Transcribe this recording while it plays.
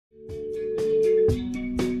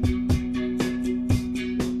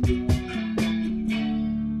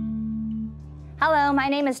my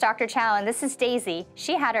name is Dr. Chow and this is Daisy.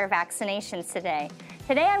 She had her vaccinations today.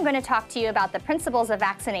 Today I'm going to talk to you about the principles of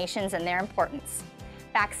vaccinations and their importance.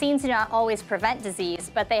 Vaccines do not always prevent disease,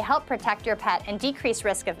 but they help protect your pet and decrease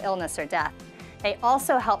risk of illness or death. They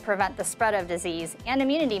also help prevent the spread of disease, and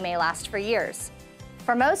immunity may last for years.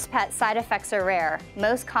 For most pets, side effects are rare.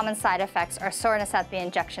 Most common side effects are soreness at the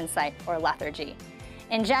injection site, or lethargy.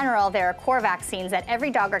 In general, there are core vaccines that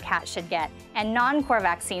every dog or cat should get, and non-core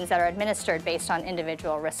vaccines that are administered based on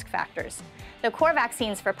individual risk factors. The core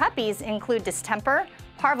vaccines for puppies include distemper,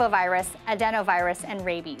 parvovirus, adenovirus, and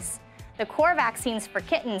rabies. The core vaccines for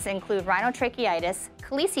kittens include rhinotracheitis,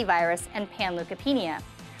 calicivirus, and panleukopenia.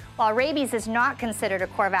 While rabies is not considered a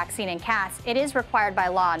core vaccine in cats, it is required by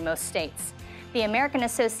law in most states. The American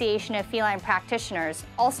Association of Feline Practitioners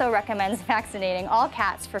also recommends vaccinating all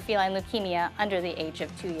cats for feline leukemia under the age of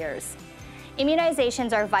 2 years.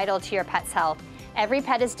 Immunizations are vital to your pet's health. Every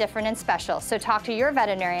pet is different and special, so talk to your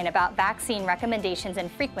veterinarian about vaccine recommendations and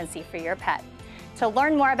frequency for your pet. To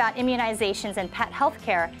learn more about immunizations and pet health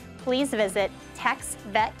care, please visit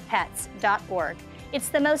texvetpets.org. It's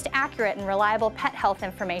the most accurate and reliable pet health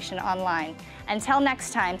information online. Until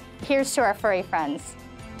next time, here's to our furry friends.